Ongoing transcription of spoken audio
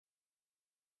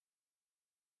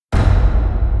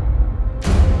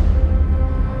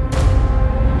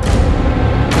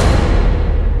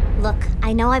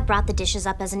I know I've brought the dishes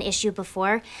up as an issue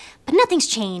before, but nothing's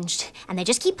changed. And they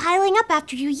just keep piling up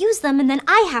after you use them, and then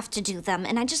I have to do them,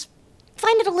 and I just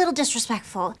find it a little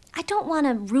disrespectful. I don't want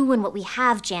to ruin what we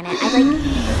have, Janet.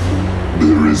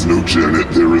 There is no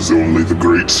Janet, there is only the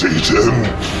great Satan.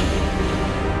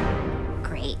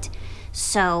 Great.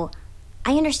 So,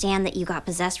 I understand that you got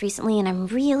possessed recently, and I'm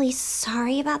really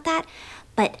sorry about that,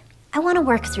 but I want to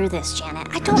work through this, Janet.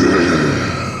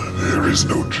 There is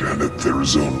no Janet, there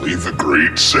is only the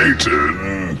great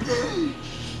Satan.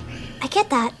 I get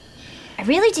that. I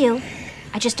really do.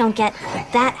 I just don't get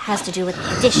what that has to do with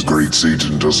the dishes. The great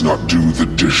Satan does not do the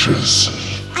dishes.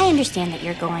 I understand that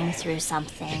you're going through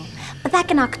something, but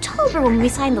back in October when we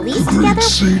signed the lease The great together...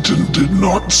 Satan did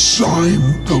not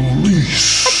sign the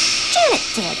lease. But Janet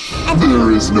did, and...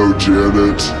 There is no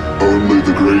Janet, only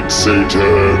the great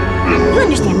Satan. You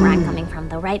understand where I'm coming from,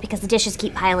 though, right? Because the dishes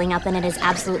keep piling up and it is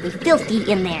absolutely filthy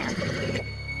in there.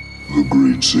 The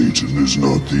great Satan is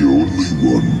not the only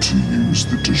one to use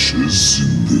the dishes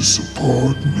in this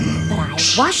apartment. But I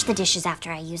wash the dishes after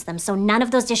I use them, so none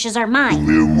of those dishes are mine.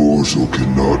 The immortal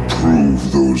cannot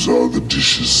prove those are the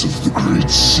dishes of the great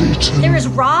Satan. There is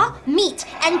raw meat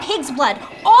and pig's blood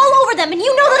all over them, and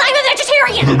you know that I'm a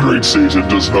vegetarian! The great Satan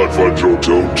does not find your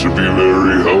tone to be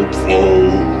very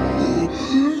helpful.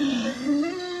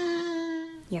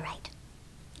 You're right.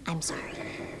 I'm sorry.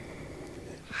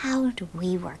 How do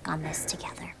we work on this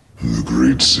together? The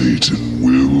great Satan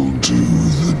will do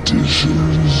the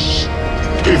dishes.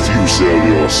 If you sell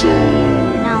your soul.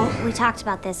 No, we talked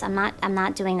about this. I'm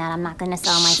not doing that. I'm not gonna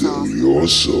sell my soul. Sell your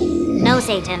soul. No,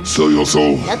 Satan. Sell your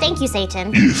soul. No, thank you,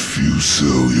 Satan. If you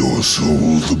sell your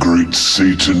soul, the great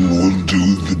Satan will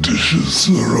do the dishes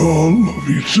for all of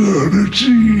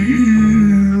eternity.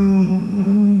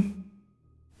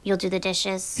 You'll do the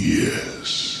dishes?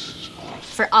 Yes.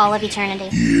 For all of eternity?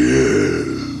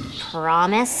 Yes.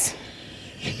 Promise?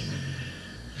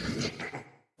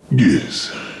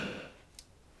 Yes.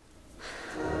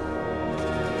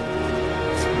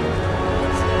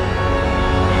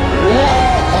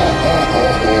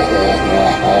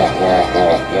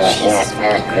 Jesus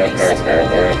fucking Christ.